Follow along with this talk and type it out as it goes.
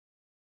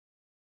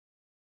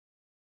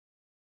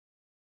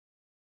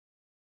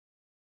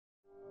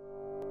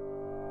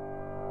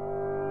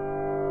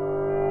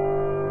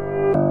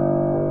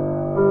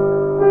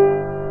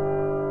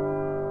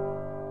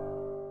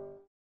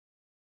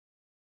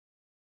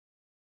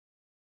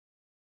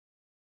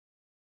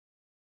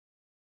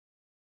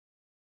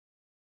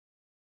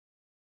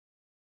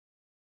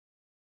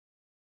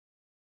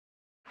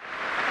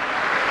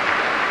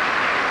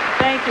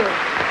Thank you.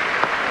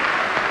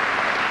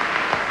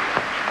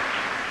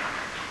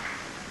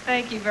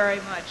 Thank you very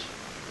much.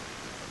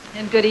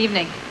 And good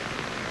evening.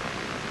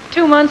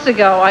 2 months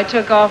ago, I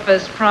took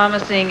office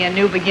promising a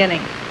new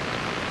beginning,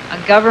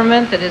 a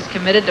government that is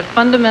committed to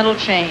fundamental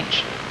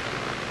change,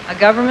 a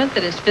government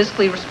that is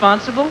fiscally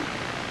responsible,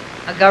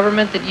 a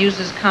government that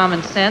uses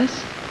common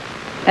sense,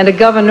 and a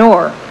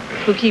governor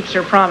who keeps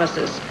her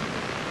promises.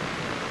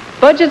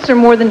 Budgets are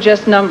more than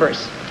just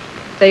numbers.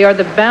 They are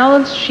the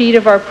balance sheet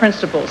of our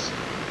principles,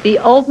 the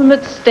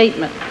ultimate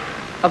statement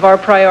of our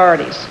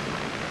priorities.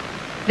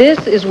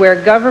 This is where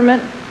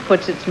government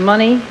puts its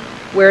money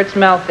where its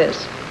mouth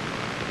is.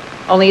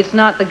 Only it's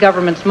not the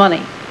government's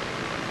money.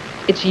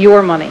 It's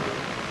your money.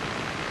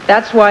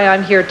 That's why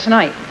I'm here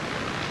tonight.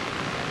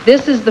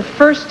 This is the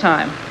first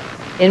time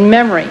in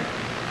memory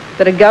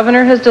that a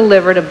governor has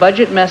delivered a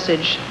budget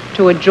message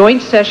to a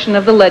joint session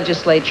of the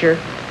legislature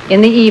in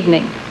the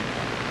evening,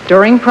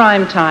 during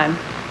prime time,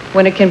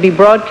 when it can be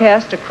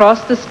broadcast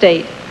across the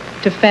state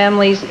to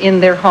families in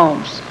their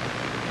homes.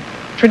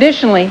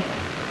 Traditionally,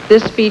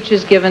 this speech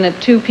is given at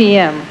 2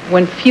 p.m.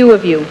 when few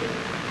of you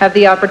have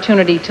the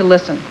opportunity to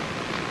listen.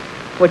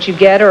 What you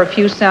get are a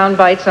few sound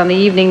bites on the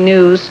evening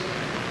news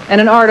and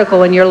an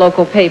article in your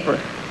local paper.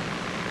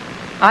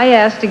 I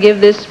asked to give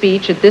this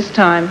speech at this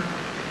time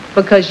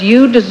because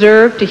you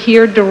deserve to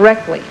hear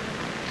directly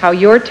how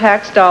your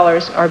tax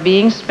dollars are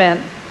being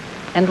spent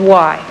and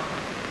why.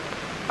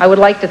 I would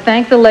like to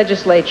thank the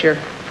legislature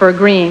for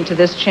agreeing to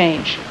this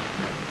change.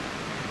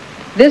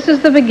 This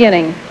is the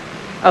beginning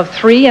of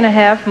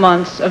 3.5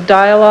 months of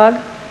dialogue,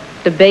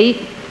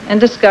 debate, and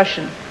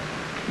discussion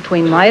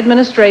between my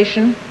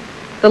administration,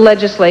 the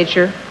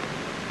legislature,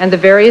 and the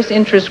various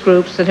interest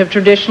groups that have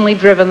traditionally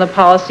driven the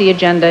policy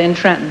agenda in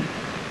Trenton.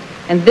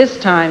 And this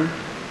time,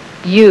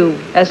 you,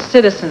 as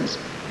citizens,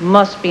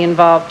 must be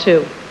involved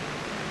too.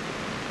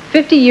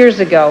 50 years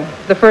ago,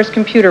 the first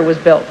computer was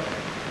built.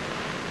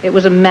 It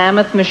was a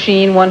mammoth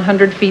machine,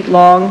 100 feet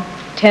long,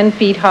 10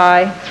 feet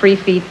high, 3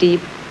 feet deep.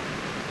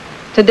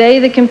 Today,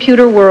 the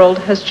computer world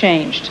has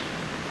changed.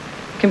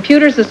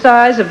 Computers the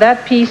size of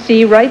that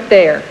PC right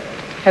there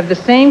have the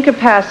same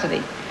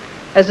capacity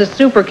as a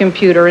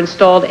supercomputer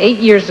installed 8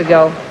 years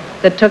ago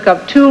that took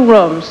up 2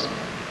 rooms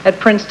at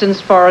Princeton's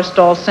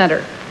Forrestal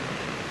Center.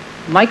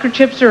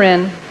 Microchips are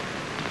in,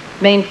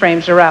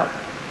 mainframes are out,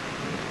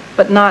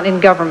 but not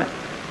in government.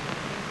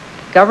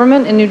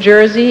 Government in New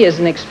Jersey is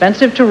an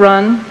expensive to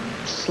run,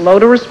 slow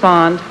to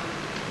respond,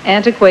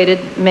 antiquated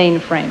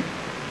mainframe.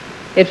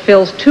 It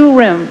fills 2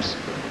 rooms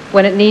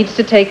when it needs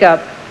to take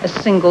up a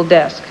single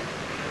desk.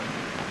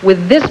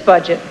 With this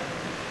budget,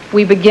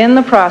 we begin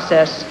the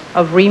process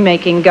of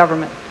remaking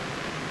government,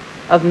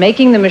 of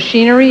making the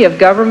machinery of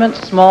government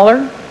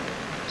smaller,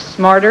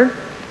 smarter,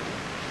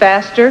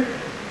 faster,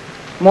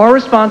 more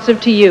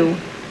responsive to you,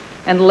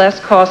 and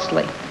less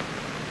costly.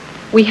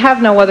 We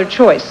have no other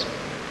choice.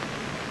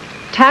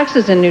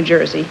 Taxes in New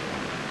Jersey,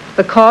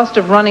 the cost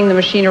of running the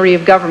machinery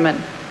of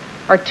government,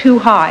 are too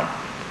high.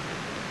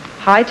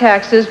 High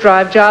taxes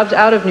drive jobs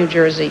out of New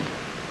Jersey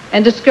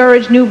and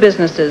discourage new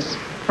businesses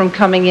from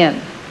coming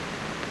in.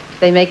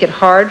 They make it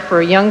hard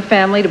for a young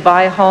family to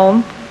buy a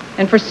home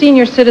and for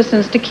senior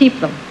citizens to keep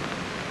them.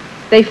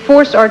 They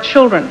force our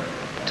children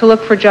to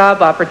look for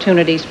job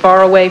opportunities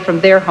far away from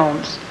their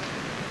homes.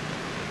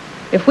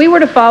 If we were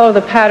to follow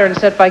the pattern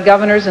set by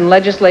governors and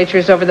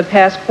legislatures over the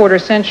past quarter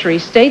century,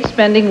 state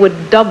spending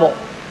would double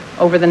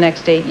over the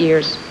next 8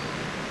 years.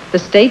 The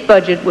state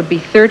budget would be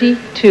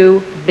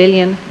 $32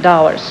 billion,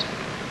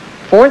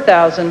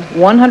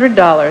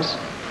 $4,100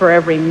 for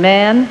every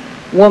man,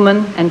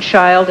 woman, and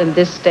child in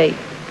this state.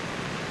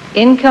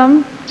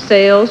 Income,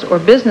 sales, or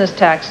business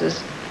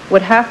taxes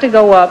would have to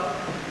go up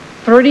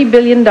 $3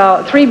 billion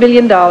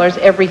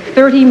every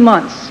 30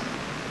 months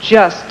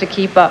just to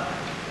keep up.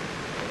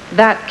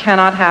 That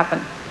cannot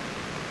happen.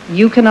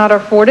 You cannot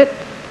afford it.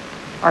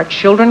 Our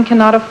children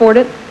cannot afford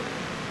it.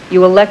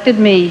 You elected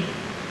me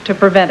to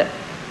prevent it.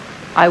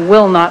 I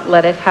will not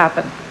let it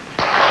happen.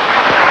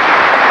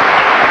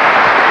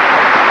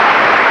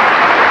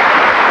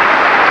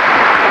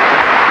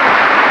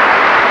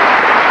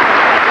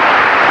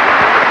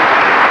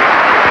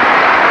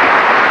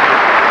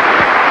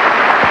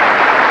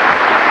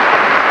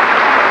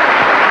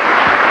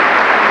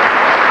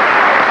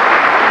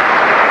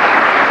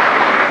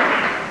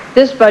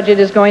 This budget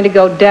is going to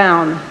go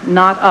down,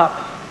 not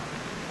up.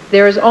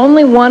 There is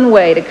only one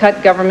way to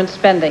cut government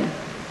spending,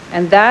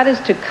 and that is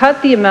to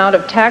cut the amount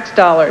of tax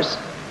dollars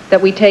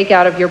that we take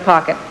out of your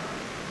pocket.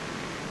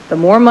 The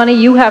more money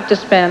you have to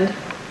spend,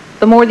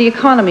 the more the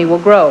economy will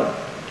grow.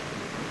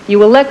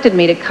 You elected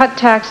me to cut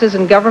taxes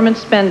and government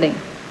spending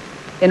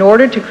in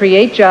order to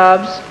create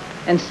jobs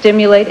and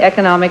stimulate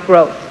economic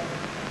growth,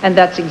 and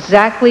that's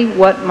exactly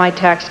what my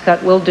tax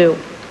cut will do.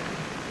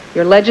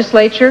 Your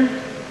legislature,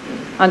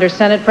 under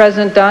Senate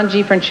President Don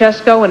G.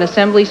 Francesco and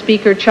Assembly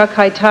Speaker Chuck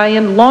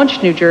Hytaian,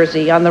 launched New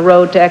Jersey on the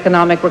road to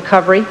economic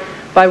recovery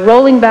by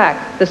rolling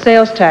back the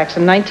sales tax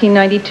in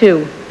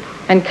 1992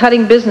 and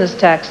cutting business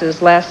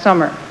taxes last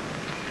summer.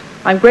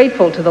 I'm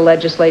grateful to the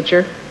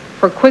legislature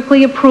for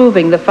quickly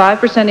approving the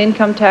 5%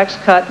 income tax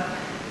cut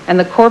and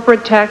the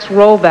corporate tax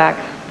rollback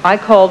I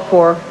called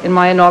for in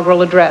my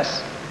inaugural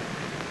address.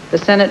 The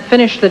Senate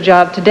finished the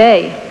job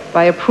today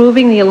by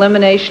approving the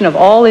elimination of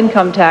all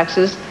income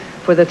taxes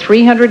for the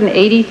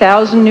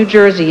 380,000 New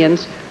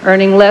Jerseyans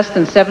earning less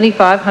than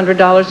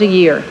 $7,500 a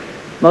year,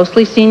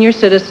 mostly senior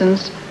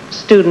citizens,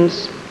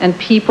 students, and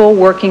people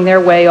working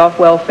their way off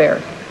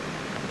welfare.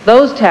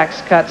 Those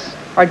tax cuts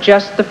are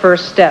just the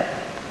first step.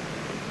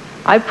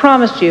 I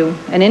promised you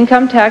an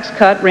income tax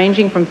cut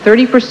ranging from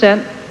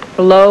 30%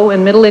 for low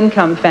and middle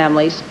income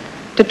families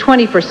to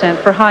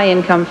 20% for high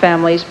income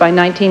families by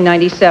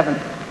 1997.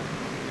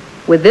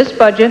 With this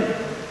budget,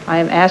 I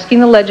am asking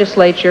the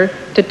legislature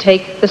to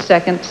take the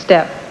second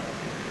step.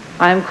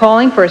 I am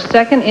calling for a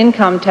second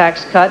income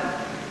tax cut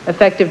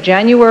effective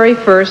January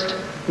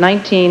 1st,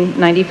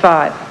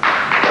 1995.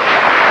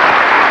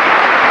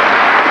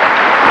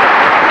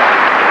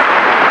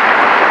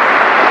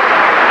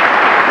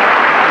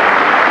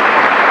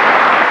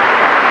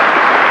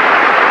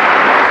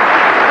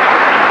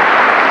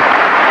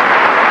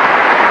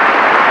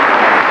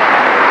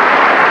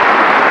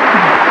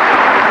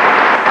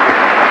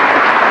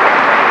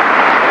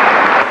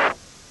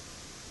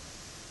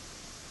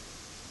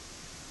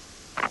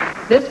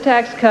 This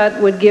tax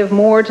cut would give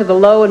more to the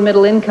low and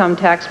middle income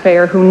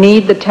taxpayer who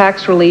need the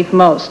tax relief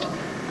most.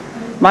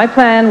 My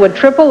plan would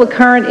triple the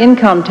current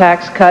income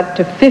tax cut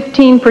to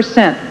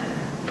 15%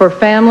 for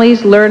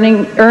families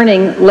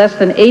earning less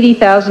than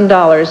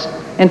 $80,000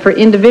 and for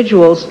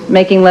individuals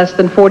making less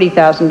than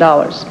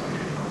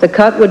 $40,000. The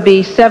cut would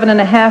be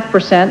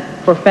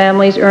 7.5% for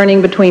families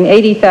earning between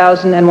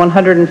 $80,000 and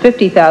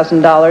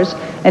 $150,000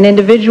 and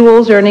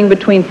individuals earning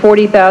between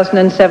 $40,000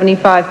 and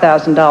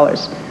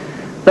 $75,000.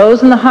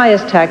 Those in the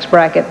highest tax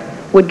bracket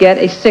would get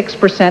a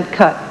 6%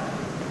 cut.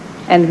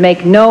 And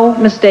make no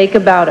mistake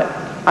about it,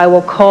 I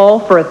will call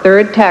for a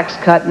third tax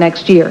cut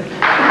next year.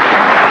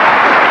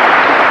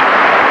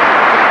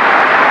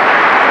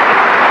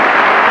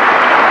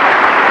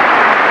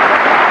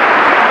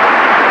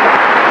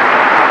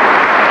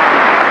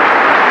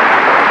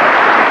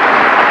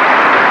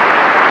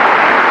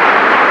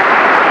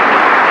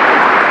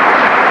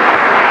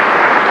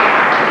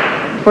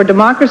 For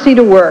democracy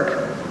to work,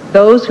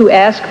 those who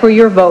ask for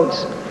your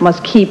votes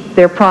must keep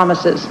their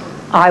promises.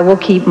 I will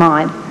keep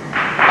mine.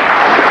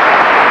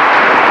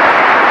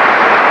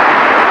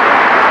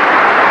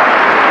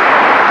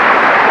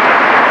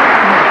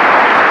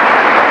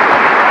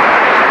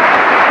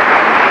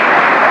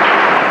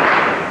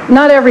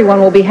 Not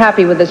everyone will be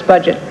happy with this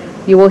budget.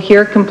 You will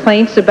hear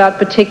complaints about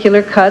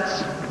particular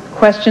cuts,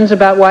 questions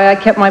about why I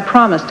kept my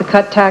promise to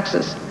cut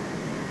taxes.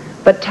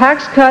 But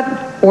tax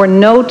cut or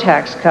no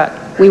tax cut,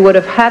 we would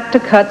have had to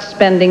cut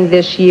spending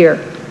this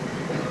year.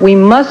 We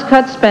must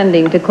cut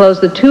spending to close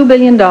the $2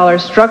 billion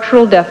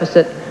structural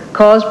deficit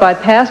caused by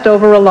past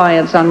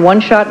over-reliance on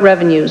one-shot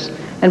revenues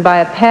and by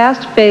a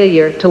past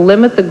failure to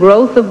limit the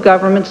growth of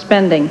government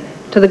spending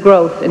to the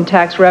growth in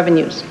tax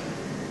revenues.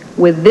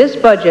 With this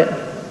budget,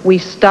 we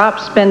stop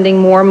spending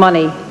more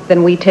money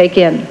than we take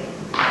in.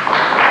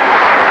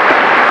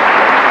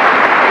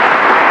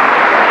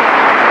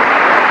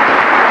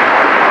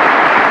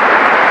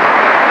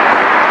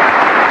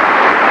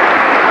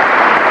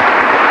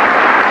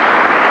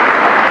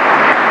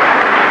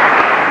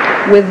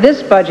 With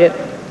this budget,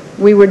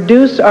 we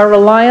reduce our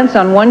reliance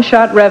on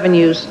one-shot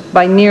revenues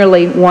by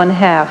nearly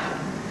one-half.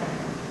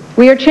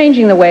 We are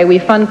changing the way we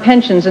fund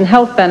pensions and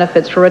health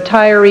benefits for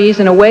retirees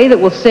in a way that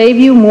will save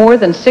you more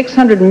than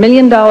 $600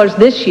 million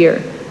this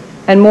year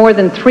and more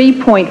than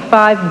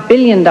 $3.5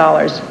 billion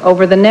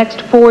over the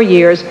next 4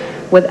 years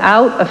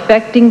without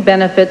affecting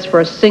benefits for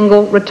a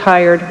single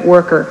retired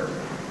worker.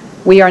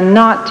 We are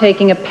not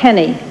taking a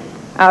penny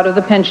out of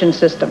the pension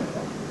system.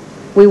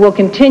 We will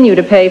continue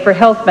to pay for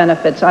health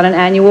benefits on an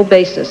annual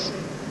basis.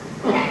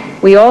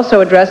 We also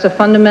address a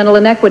fundamental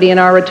inequity in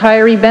our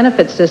retiree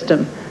benefit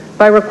system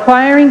by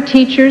requiring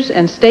teachers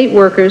and state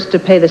workers to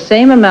pay the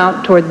same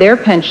amount toward their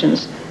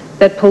pensions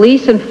that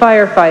police and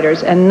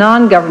firefighters and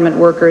non-government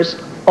workers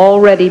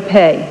already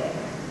pay.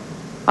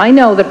 I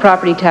know that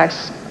property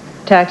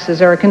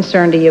taxes are a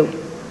concern to you.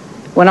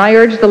 When I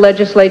urged the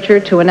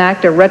legislature to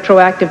enact a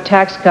retroactive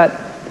tax cut,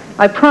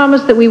 I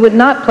promised that we would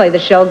not play the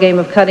shell game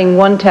of cutting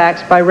one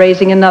tax by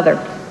raising another.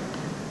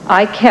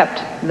 I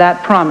kept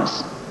that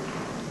promise.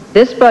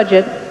 This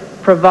budget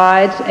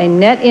provides a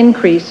net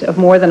increase of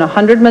more than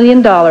 $100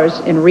 million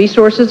in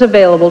resources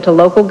available to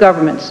local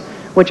governments,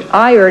 which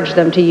I urge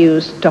them to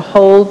use to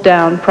hold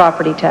down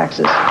property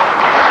taxes.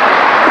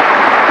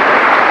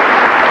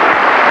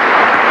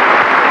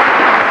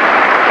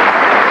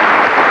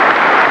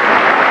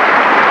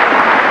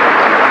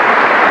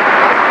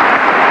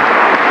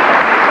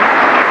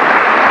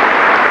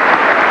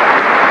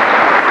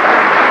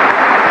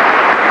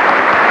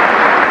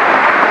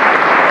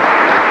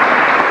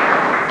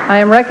 I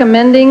am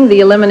recommending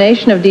the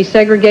elimination of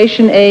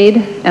desegregation aid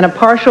and a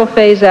partial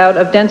phase-out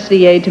of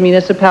density aid to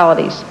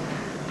municipalities.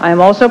 I am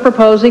also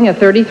proposing a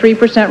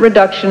 33%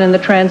 reduction in the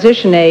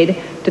transition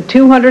aid to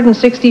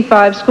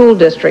 265 school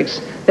districts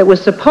that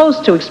was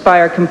supposed to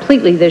expire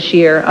completely this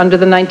year under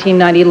the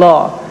 1990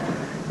 law.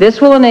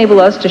 This will enable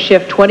us to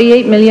shift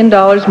 $28 million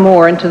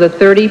more into the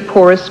 30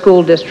 poorest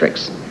school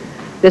districts.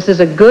 This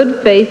is a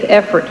good faith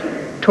effort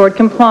toward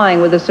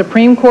complying with the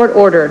Supreme Court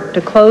order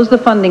to close the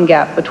funding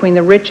gap between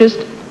the richest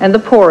and the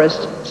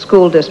poorest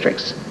school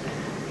districts.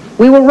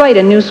 We will write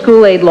a new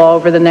school aid law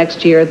over the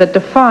next year that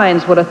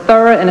defines what a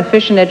thorough and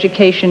efficient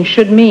education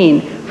should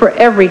mean for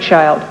every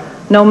child,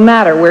 no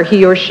matter where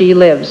he or she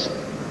lives.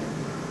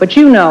 But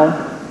you know,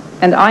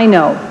 and I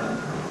know,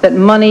 that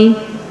money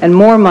and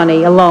more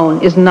money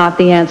alone is not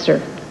the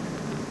answer.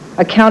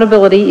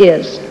 Accountability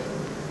is.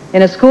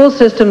 In a school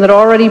system that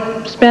already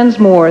spends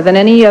more than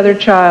any other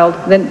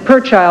per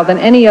child than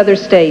any other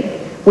state,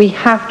 we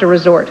have to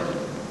resort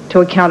to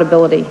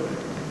accountability.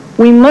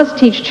 We must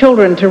teach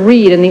children to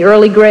read in the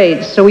early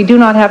grades so we do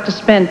not have to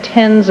spend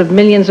tens of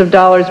millions of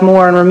dollars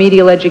more on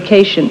remedial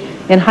education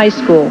in high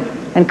school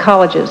and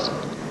colleges.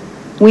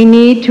 We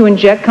need to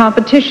inject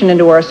competition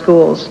into our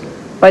schools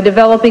by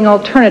developing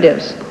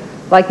alternatives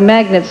like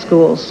magnet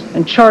schools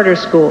and charter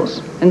schools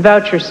and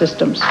voucher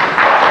systems.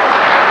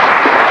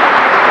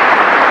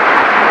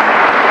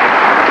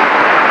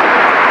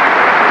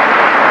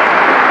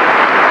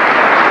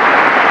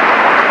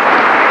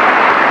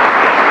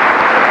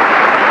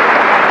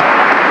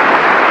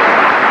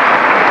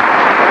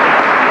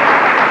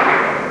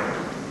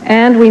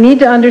 And we need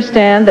to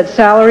understand that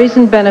salaries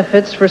and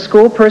benefits for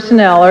school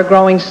personnel are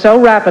growing so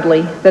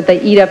rapidly that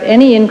they eat up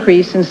any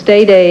increase in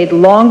state aid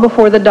long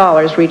before the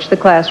dollars reach the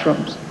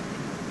classrooms.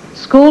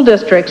 School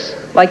districts,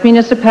 like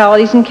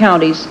municipalities and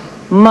counties,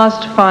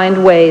 must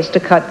find ways to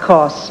cut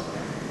costs.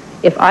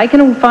 If I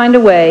can find a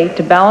way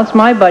to balance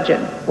my budget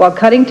while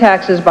cutting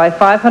taxes by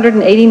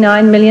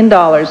 $589 million,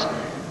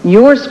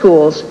 your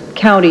schools,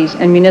 counties,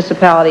 and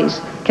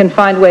municipalities can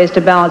find ways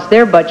to balance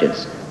their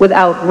budgets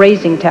without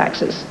raising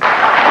taxes.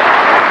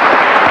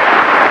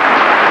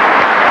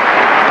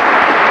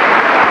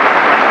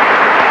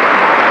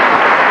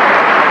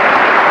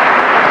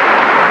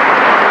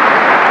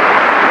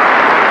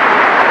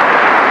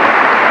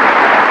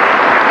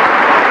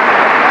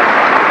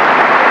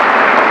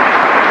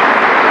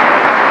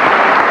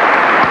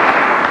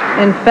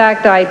 In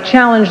fact, I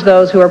challenge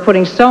those who are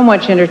putting so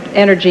much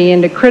energy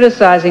into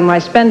criticizing my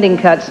spending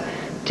cuts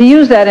to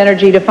use that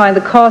energy to find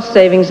the cost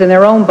savings in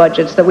their own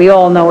budgets that we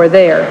all know are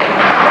there.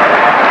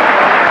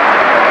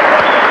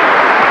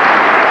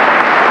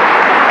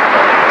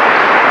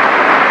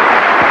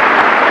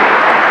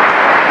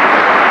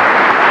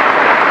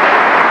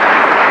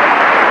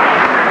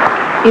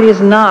 It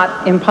is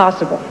not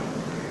impossible.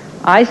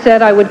 I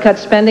said I would cut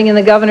spending in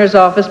the governor's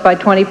office by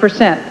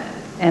 20%,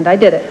 and I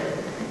did it.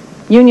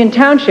 Union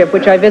Township,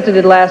 which I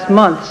visited last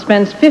month,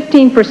 spends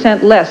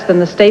 15% less than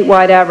the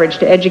statewide average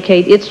to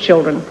educate its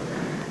children.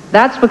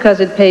 That's because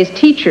it pays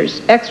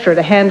teachers extra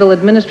to handle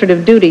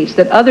administrative duties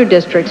that other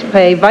districts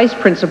pay vice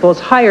principals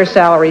higher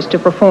salaries to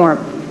perform.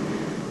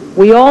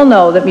 We all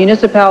know that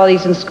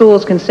municipalities and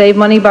schools can save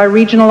money by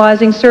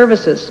regionalizing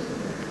services.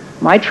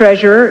 My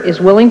treasurer is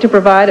willing to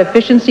provide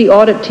efficiency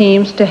audit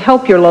teams to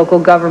help your local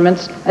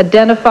governments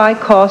identify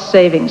cost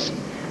savings.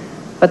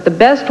 But the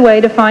best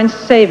way to find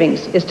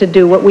savings is to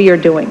do what we are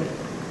doing.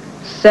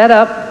 Set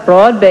up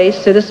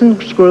broad-based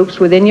citizens groups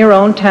within your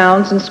own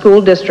towns and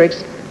school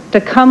districts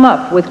to come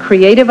up with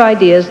creative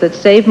ideas that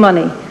save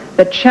money,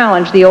 that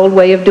challenge the old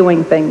way of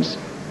doing things.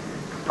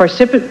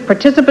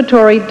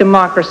 Participatory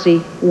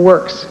democracy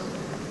works.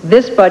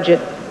 This budget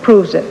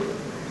proves it.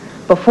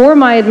 Before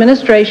my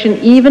administration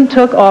even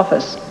took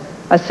office,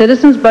 a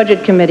Citizens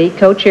Budget Committee,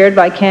 co-chaired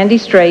by Candy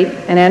Strait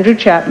and Andrew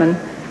Chapman,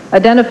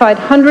 identified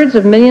hundreds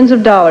of millions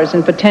of dollars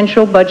in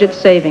potential budget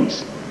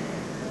savings.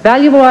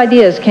 Valuable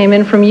ideas came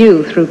in from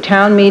you through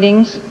town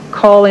meetings,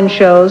 call-in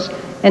shows,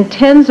 and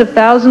tens of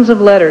thousands of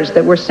letters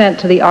that were sent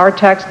to the Our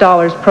Tax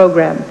Dollars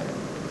program.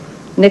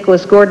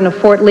 Nicholas Gordon of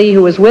Fort Lee,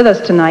 who is with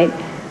us tonight,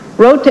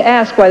 wrote to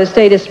ask why the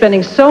state is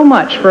spending so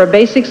much for a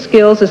basic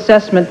skills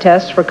assessment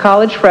test for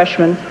college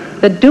freshmen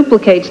that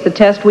duplicates the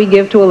test we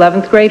give to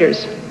 11th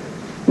graders.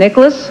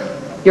 Nicholas,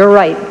 you're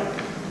right.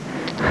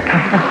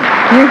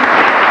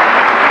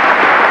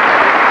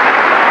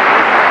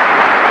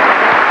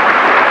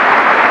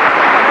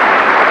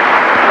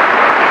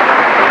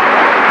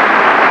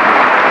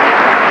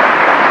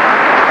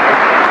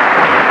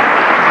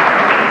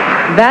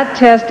 That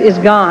test is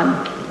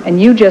gone, and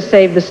you just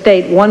saved the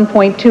state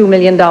 $1.2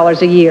 million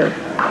a year.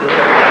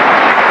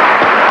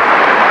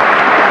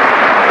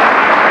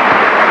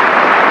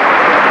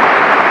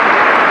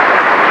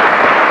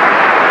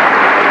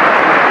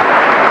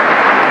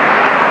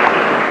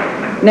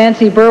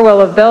 Nancy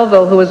Burwell of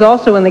Belleville, who is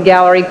also in the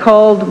gallery,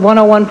 called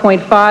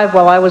 101.5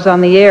 while I was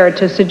on the air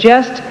to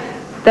suggest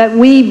that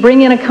we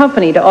bring in a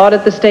company to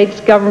audit the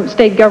state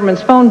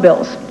government's phone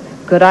bills.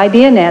 Good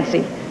idea,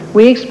 Nancy.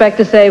 We expect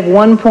to save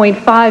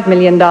 $1.5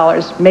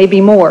 million,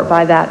 maybe more,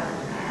 by that.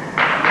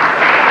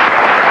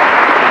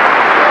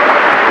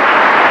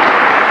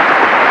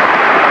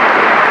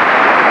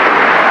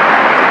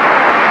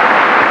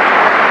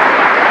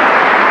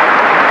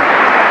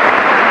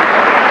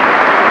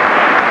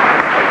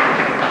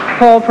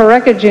 Paul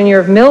Parecka Jr.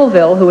 of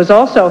Millville, who is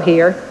also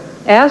here,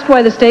 asked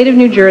why the state of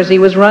New Jersey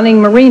was running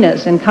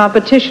marinas in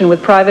competition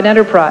with private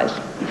enterprise.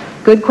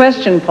 Good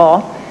question,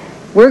 Paul.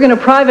 We're going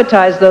to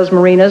privatize those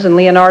marinas in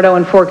Leonardo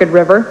and Forked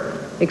River.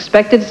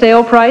 Expected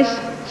sale price,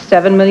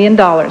 $7 million.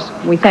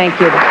 We thank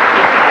you.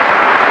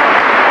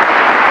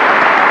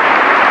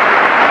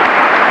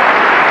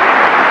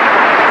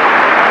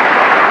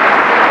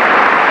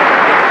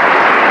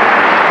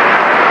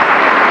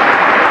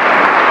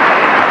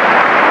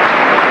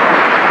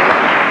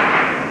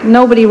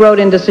 Nobody wrote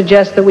in to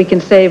suggest that we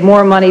can save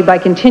more money by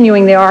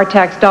continuing the Our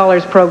Tax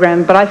Dollars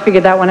program, but I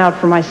figured that one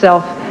out for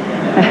myself.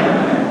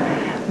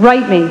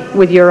 Write me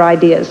with your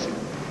ideas.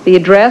 The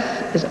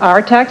address is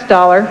Our Tax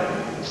Dollar,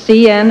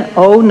 CN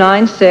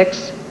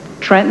 096,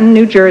 Trenton,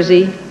 New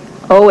Jersey,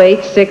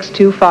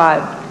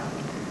 08625.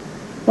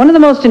 One of the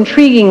most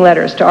intriguing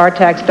letters to Our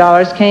Tax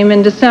Dollars came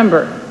in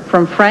December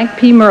from Frank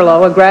P.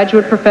 Merlo, a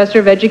graduate professor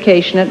of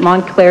education at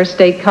Montclair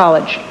State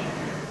College.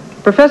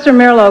 Professor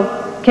Merlo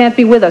can't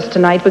be with us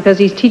tonight because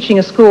he's teaching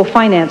a school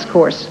finance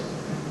course.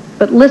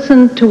 But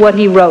listen to what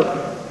he wrote.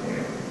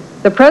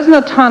 The present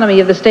autonomy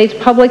of the state's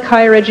public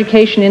higher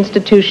education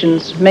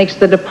institutions makes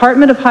the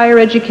Department of Higher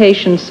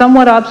Education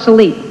somewhat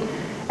obsolete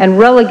and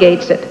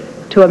relegates it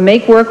to a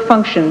make-work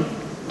function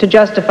to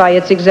justify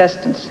its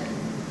existence.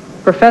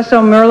 Professor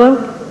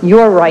Merlo,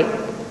 you're right.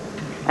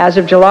 As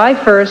of July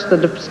 1st,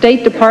 the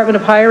State Department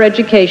of Higher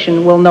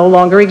Education will no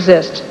longer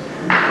exist.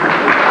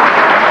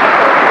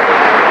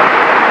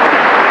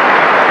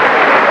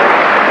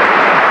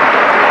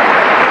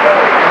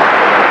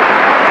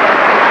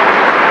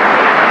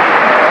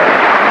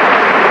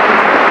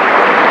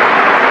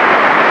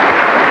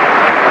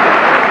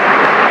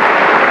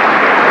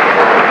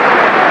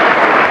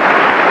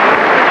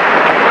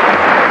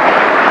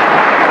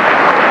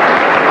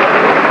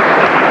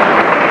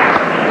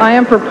 I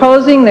am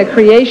proposing the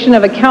creation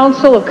of a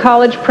council of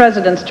college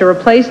presidents to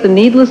replace the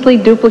needlessly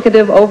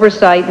duplicative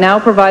oversight now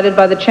provided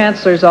by the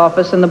Chancellor's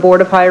Office and the Board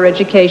of Higher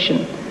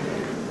Education.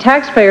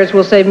 Taxpayers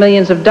will save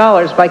millions of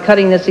dollars by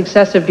cutting this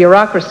excessive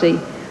bureaucracy,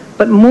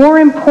 but more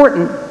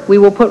important, we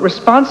will put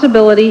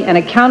responsibility and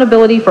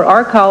accountability for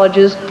our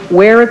colleges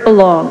where it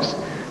belongs,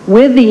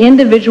 with the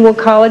individual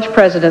college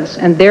presidents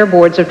and their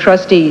boards of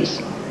trustees.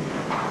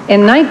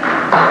 In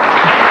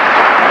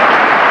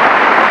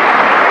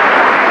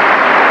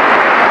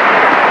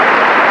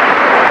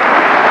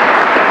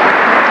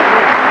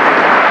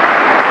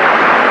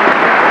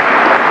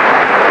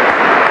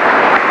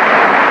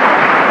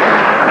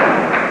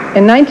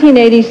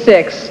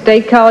 1986,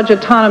 state college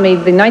autonomy,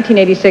 the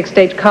 1986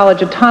 state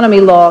college autonomy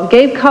law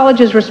gave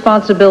colleges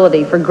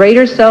responsibility for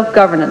greater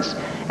self-governance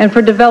and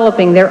for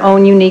developing their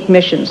own unique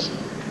missions.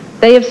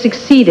 They have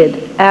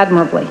succeeded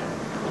admirably.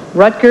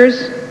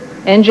 Rutgers,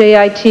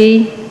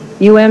 NJIT,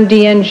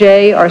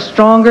 UMDNJ are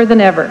stronger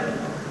than ever.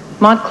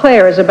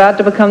 Montclair is about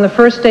to become the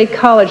first state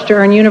college to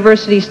earn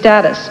university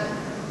status.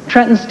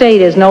 Trenton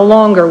State is no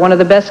longer one of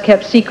the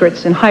best-kept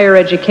secrets in higher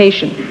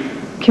education.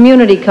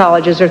 Community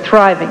colleges are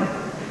thriving.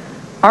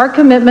 Our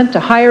commitment to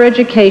higher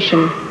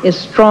education is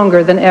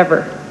stronger than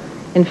ever.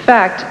 In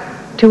fact,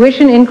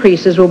 tuition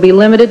increases will be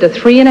limited to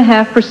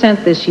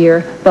 3.5% this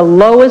year, the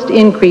lowest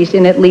increase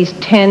in at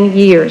least 10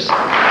 years.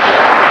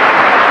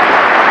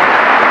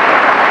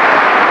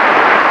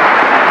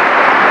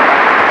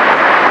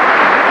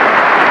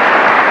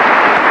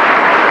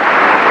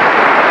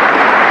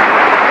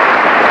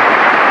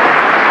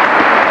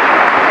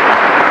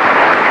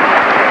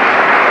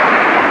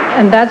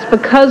 And that's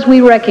because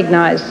we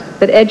recognize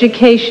that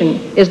education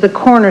is the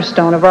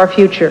cornerstone of our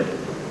future.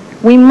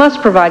 We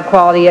must provide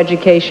quality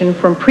education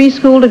from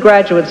preschool to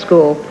graduate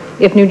school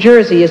if New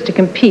Jersey is to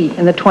compete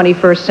in the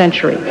 21st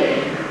century.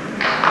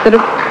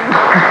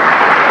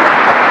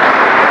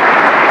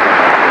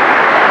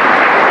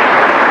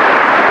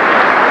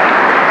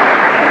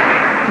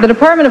 The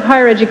Department of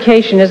Higher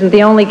Education isn't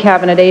the only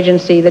cabinet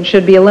agency that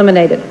should be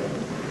eliminated.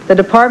 The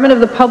Department of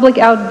the Public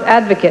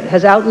Advocate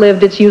has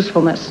outlived its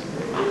usefulness.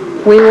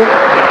 We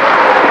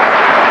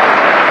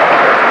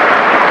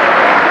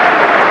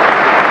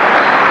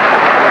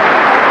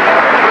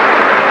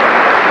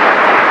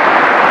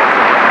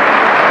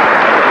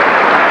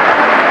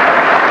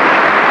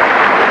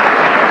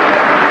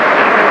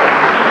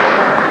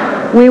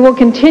will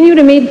continue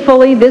to meet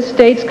fully this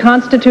state's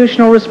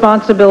constitutional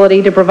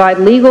responsibility to provide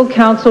legal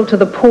counsel to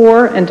the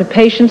poor and to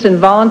patients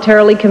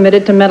involuntarily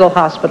committed to mental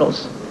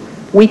hospitals.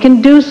 We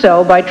can do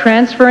so by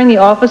transferring the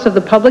Office of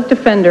the Public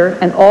Defender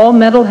and all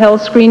mental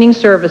health screening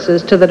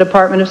services to the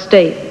Department of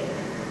State.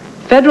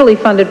 Federally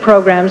funded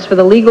programs for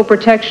the legal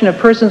protection of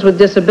persons with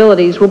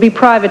disabilities will be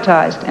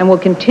privatized and will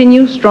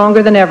continue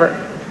stronger than ever.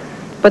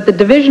 But the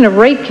Division of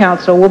Rate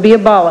Counsel will be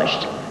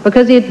abolished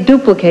because it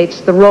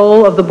duplicates the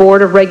role of the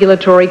Board of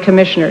Regulatory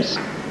Commissioners.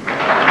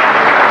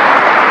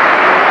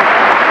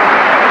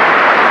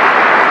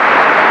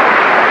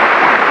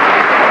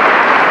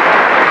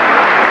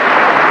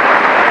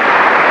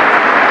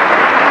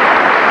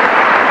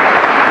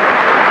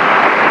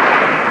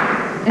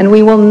 and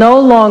we will no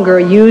longer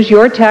use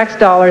your tax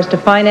dollars to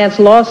finance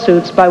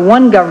lawsuits by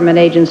one government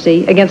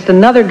agency against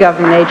another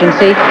government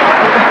agency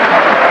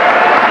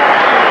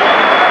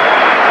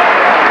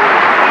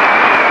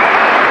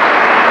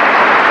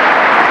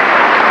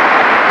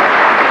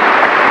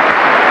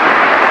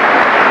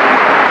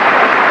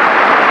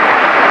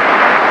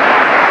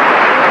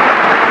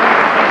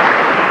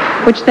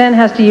which then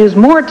has to use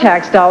more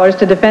tax dollars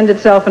to defend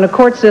itself in a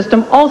court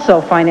system also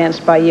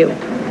financed by you.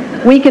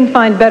 We can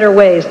find better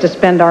ways to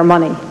spend our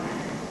money.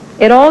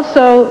 It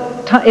also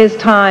is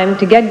time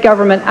to get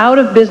government out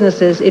of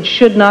businesses it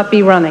should not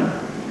be running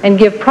and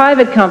give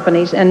private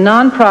companies and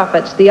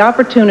nonprofits the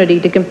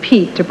opportunity to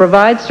compete to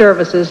provide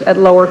services at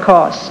lower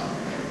costs.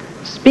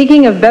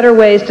 Speaking of better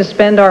ways to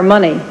spend our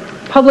money,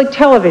 public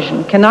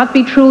television cannot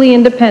be truly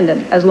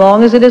independent as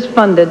long as it is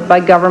funded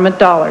by government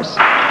dollars.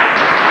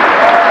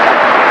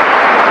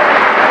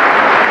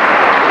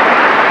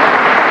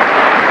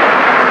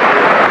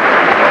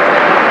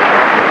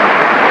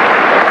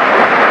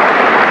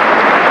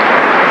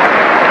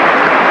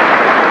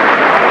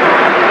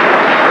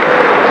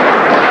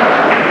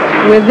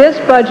 With this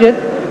budget,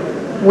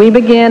 we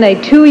begin a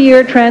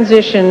 2-year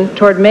transition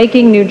toward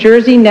making New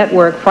Jersey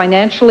Network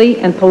financially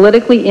and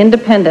politically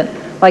independent,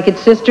 like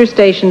its sister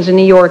stations in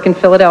New York and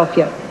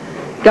Philadelphia.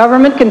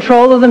 Government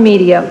control of the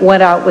media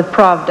went out with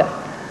Pravda.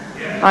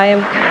 I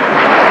am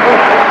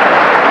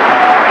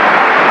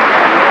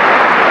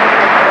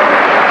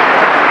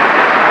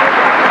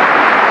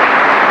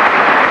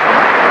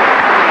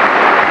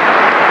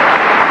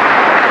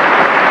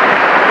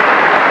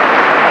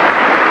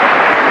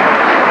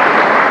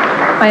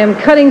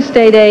cutting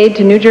state aid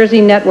to New Jersey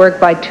Network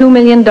by $2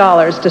 million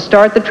to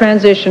start the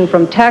transition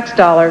from tax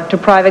dollar to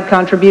private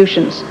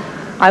contributions.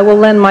 I will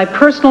lend my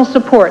personal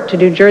support to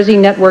New Jersey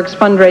Network's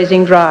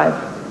fundraising drive.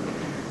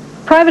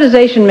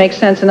 Privatization makes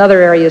sense in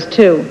other areas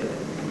too.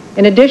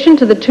 In addition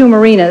to the 2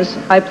 marinas,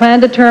 I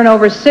plan to turn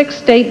over 6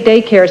 state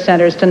daycare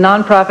centers to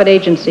nonprofit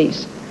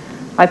agencies.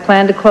 I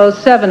plan to close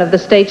 7 of the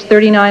state's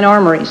 39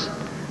 armories.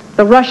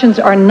 The Russians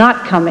are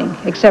not coming,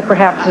 except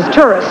perhaps as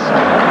tourists.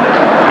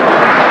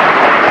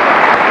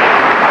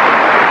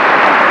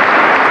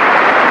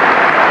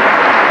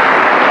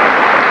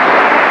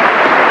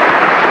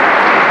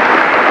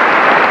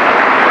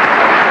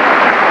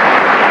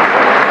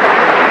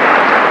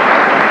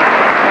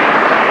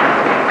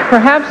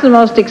 Perhaps the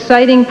most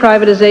exciting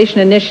privatization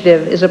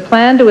initiative is a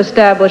plan to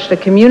establish a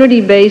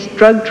community-based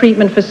drug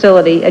treatment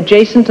facility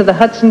adjacent to the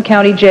Hudson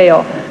County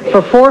Jail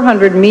for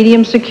 400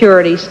 medium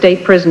security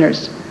state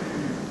prisoners.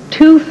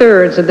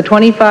 2/3 of the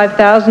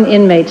 25,000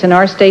 inmates in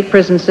our state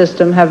prison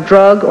system have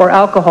drug or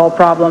alcohol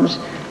problems,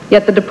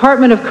 yet the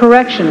Department of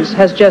Corrections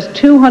has just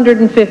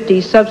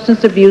 250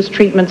 substance abuse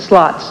treatment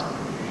slots.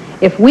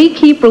 If we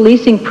keep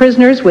releasing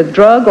prisoners with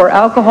drug or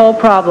alcohol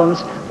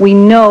problems, we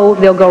know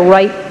they'll go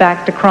right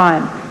back to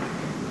crime.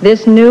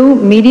 This new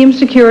medium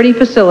security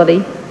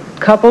facility,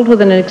 coupled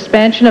with an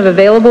expansion of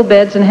available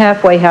beds in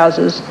halfway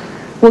houses,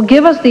 will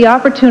give us the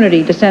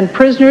opportunity to send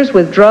prisoners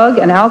with drug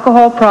and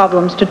alcohol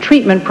problems to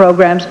treatment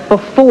programs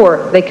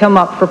before they come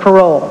up for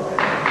parole.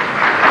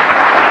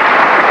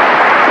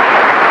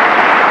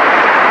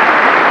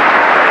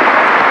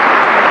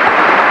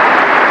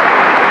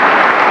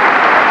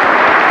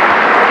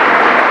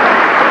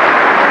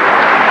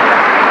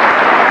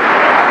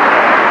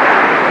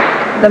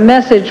 The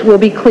message will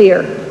be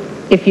clear.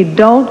 If you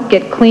don't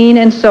get clean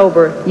and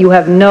sober, you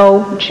have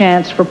no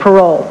chance for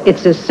parole.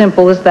 It's as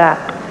simple as that.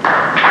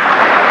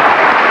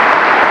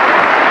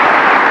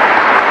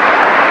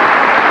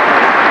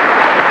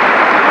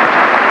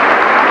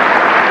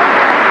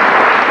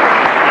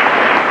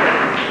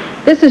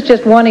 This is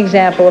just one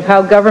example of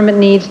how government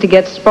needs to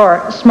get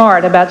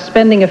smart about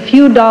spending a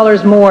few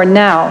dollars more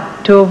now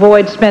to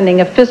avoid spending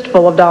a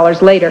fistful of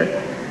dollars later.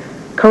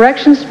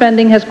 Corrections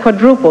spending has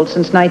quadrupled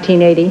since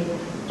 1980.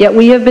 Yet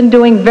we have been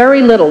doing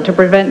very little to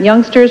prevent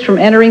youngsters from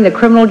entering the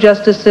criminal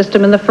justice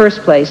system in the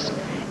first place,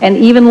 and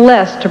even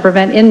less to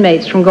prevent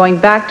inmates from going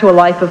back to a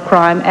life of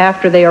crime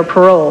after they are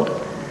paroled.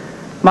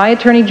 My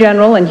Attorney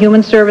General and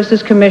Human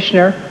Services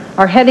Commissioner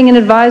are heading an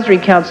advisory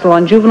council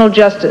on juvenile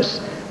justice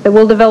that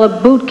will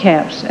develop boot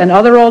camps and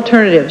other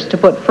alternatives to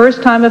put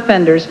first-time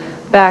offenders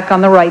back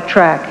on the right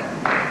track.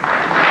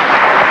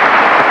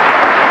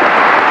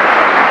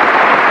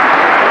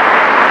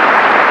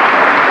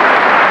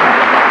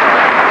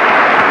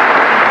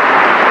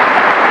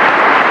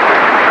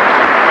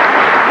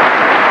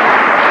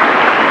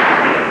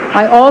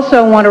 I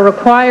also want to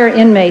require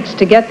inmates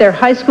to get their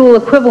high school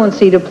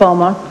equivalency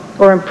diploma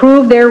or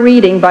improve their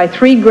reading by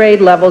 3 grade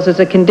levels as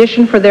a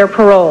condition for their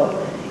parole.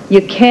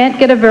 You can't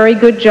get a very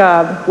good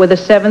job with a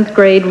 7th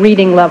grade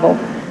reading level,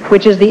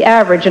 which is the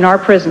average in our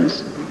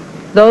prisons.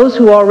 Those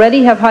who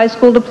already have high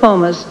school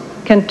diplomas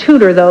can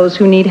tutor those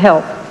who need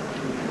help.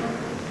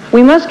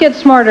 We must get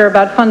smarter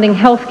about funding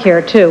health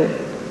care, too.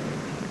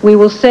 We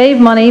will save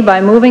money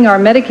by moving our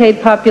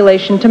Medicaid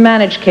population to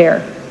managed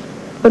care.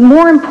 But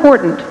more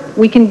important,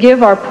 we can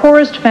give our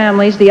poorest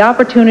families the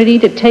opportunity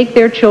to take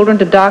their children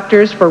to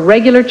doctors for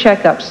regular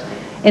checkups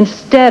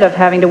instead of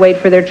having to wait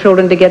for their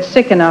children to get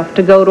sick enough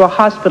to go to a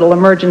hospital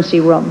emergency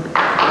room.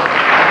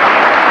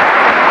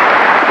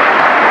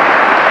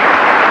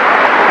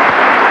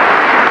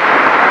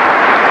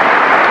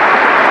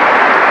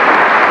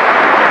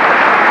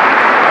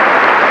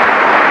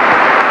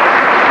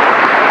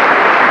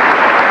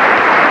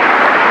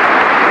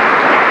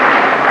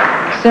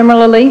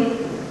 Similarly,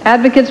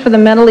 advocates for the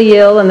mentally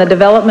ill and the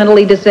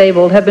developmentally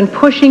disabled have been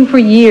pushing for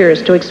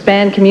years to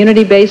expand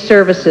community-based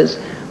services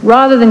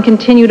rather than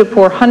continue to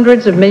pour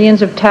hundreds of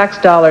millions of tax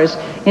dollars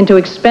into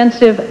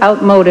expensive,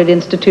 outmoded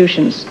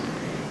institutions.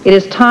 It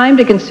is time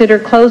to consider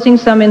closing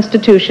some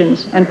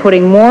institutions and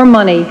putting more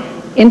money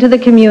into the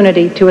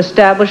community to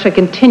establish a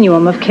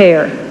continuum of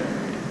care.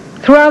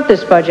 Throughout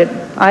this budget,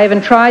 I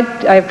have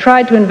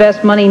tried to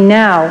invest money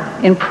now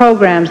in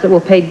programs that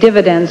will pay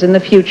dividends in the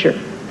future.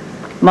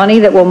 Money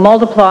that will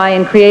multiply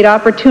and create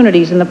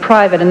opportunities in the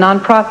private and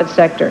nonprofit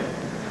sector.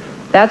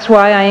 That's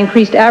why I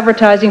increased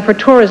advertising for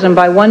tourism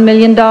by $1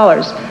 million,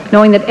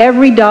 knowing that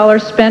every dollar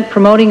spent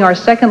promoting our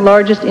second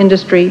largest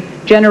industry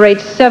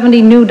generates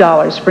 70 new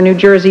dollars for New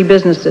Jersey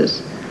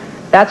businesses.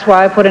 That's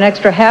why I put an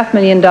extra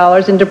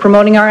 $500,000 into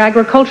promoting our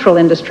agricultural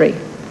industry.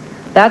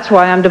 That's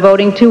why I'm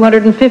devoting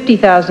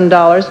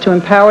 $250,000 to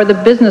empower the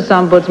business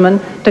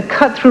ombudsman to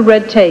cut through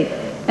red tape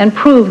and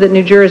prove that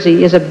New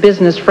Jersey is a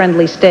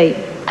business-friendly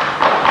state.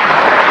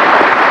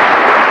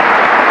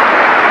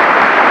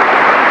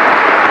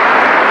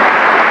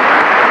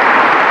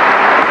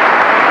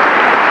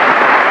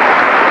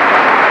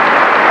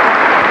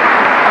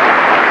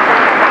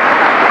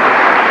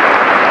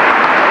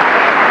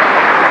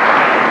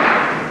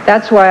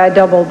 That's why I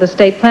doubled the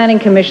State Planning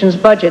Commission's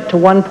budget to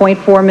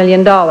 $1.4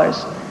 million.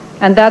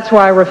 And that's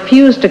why I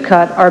refused to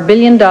cut our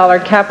billion-dollar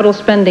capital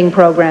spending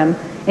program,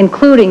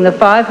 including the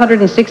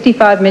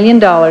 $565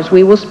 million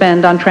we will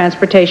spend on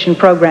transportation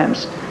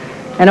programs.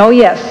 And oh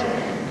yes,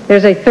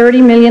 there's a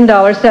 $30 million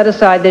set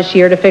aside this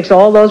year to fix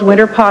all those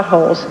winter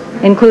potholes,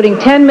 including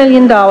 $10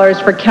 million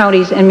for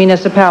counties and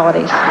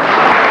municipalities.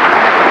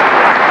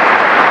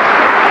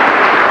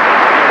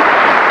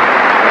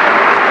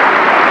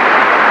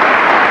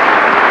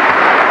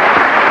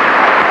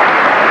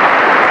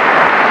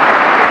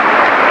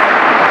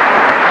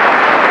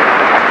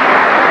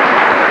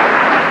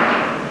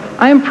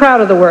 I am proud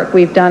of the work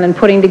we've done in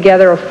putting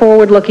together a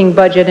forward-looking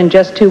budget in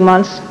just 2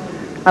 months.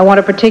 I want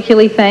to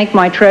particularly thank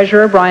my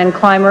treasurer, Brian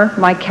Clymer,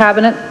 my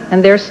cabinet,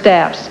 and their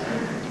staffs.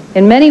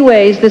 In many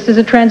ways, this is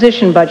a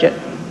transition budget,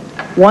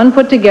 one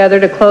put together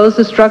to close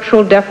the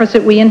structural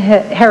deficit we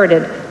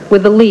inherited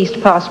with the least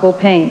possible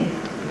pain.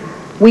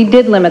 We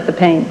did limit the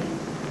pain.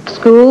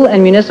 School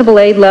and municipal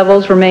aid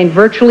levels remain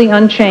virtually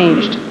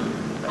unchanged.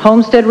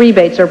 Homestead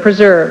rebates are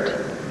preserved.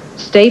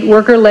 State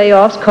worker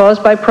layoffs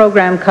caused by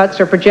program cuts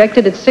are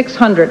projected at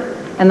 600,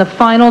 and the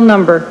final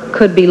number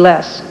could be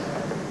less.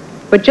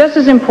 But just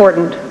as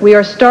important, we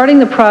are starting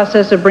the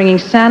process of bringing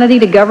sanity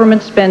to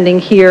government spending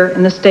here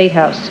in the State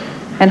House,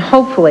 and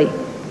hopefully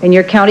in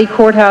your county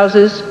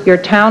courthouses, your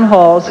town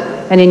halls,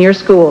 and in your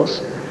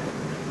schools.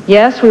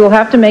 Yes, we will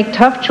have to make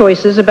tough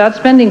choices about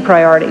spending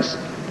priorities,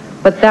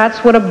 but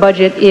that's what a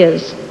budget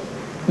is.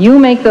 You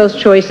make those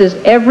choices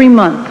every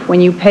month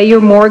when you pay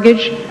your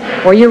mortgage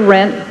or your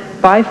rent,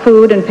 buy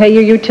food, and pay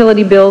your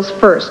utility bills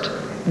first.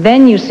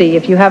 Then you see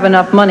if you have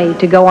enough money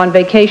to go on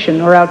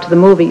vacation or out to the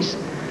movies.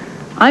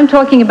 I'm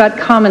talking about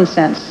common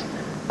sense,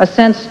 a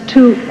sense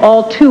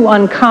all too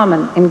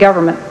uncommon in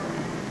government.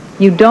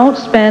 You don't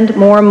spend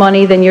more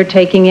money than you're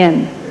taking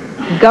in.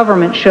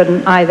 Government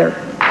shouldn't either.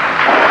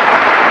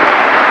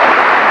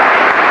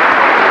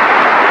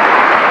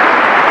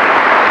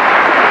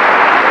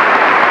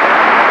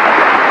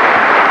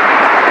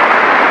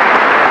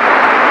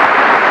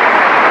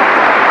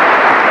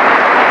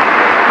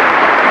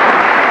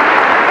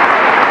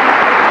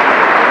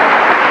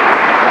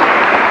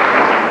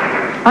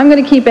 I'm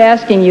going to keep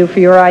asking you for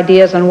your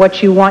ideas on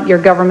what you want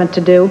your government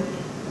to do.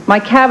 My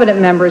cabinet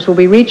members will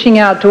be reaching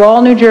out to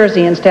all New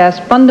Jerseyans to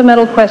ask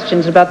fundamental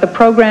questions about the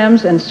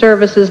programs and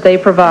services they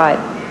provide.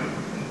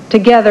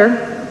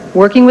 Together,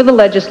 working with the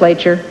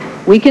legislature,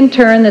 we can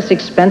turn this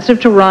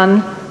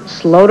expensive-to-run,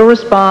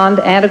 slow-to-respond,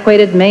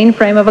 antiquated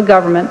mainframe of a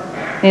government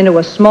into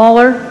a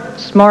smaller,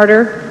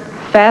 smarter,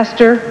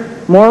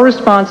 faster, more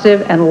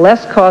responsive, and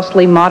less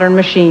costly modern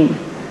machine.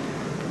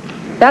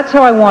 That's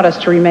how I want us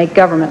to remake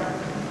government.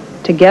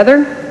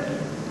 Together,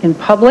 in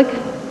public,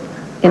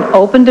 in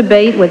open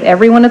debate with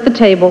everyone at the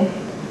table.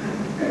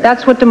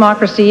 That's what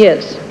democracy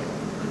is.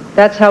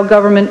 That's how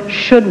government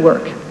should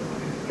work.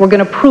 We're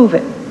going to prove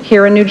it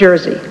here in New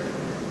Jersey.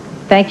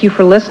 Thank you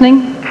for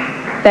listening.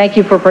 Thank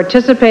you for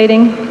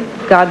participating.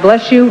 God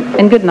bless you,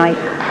 and good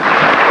night.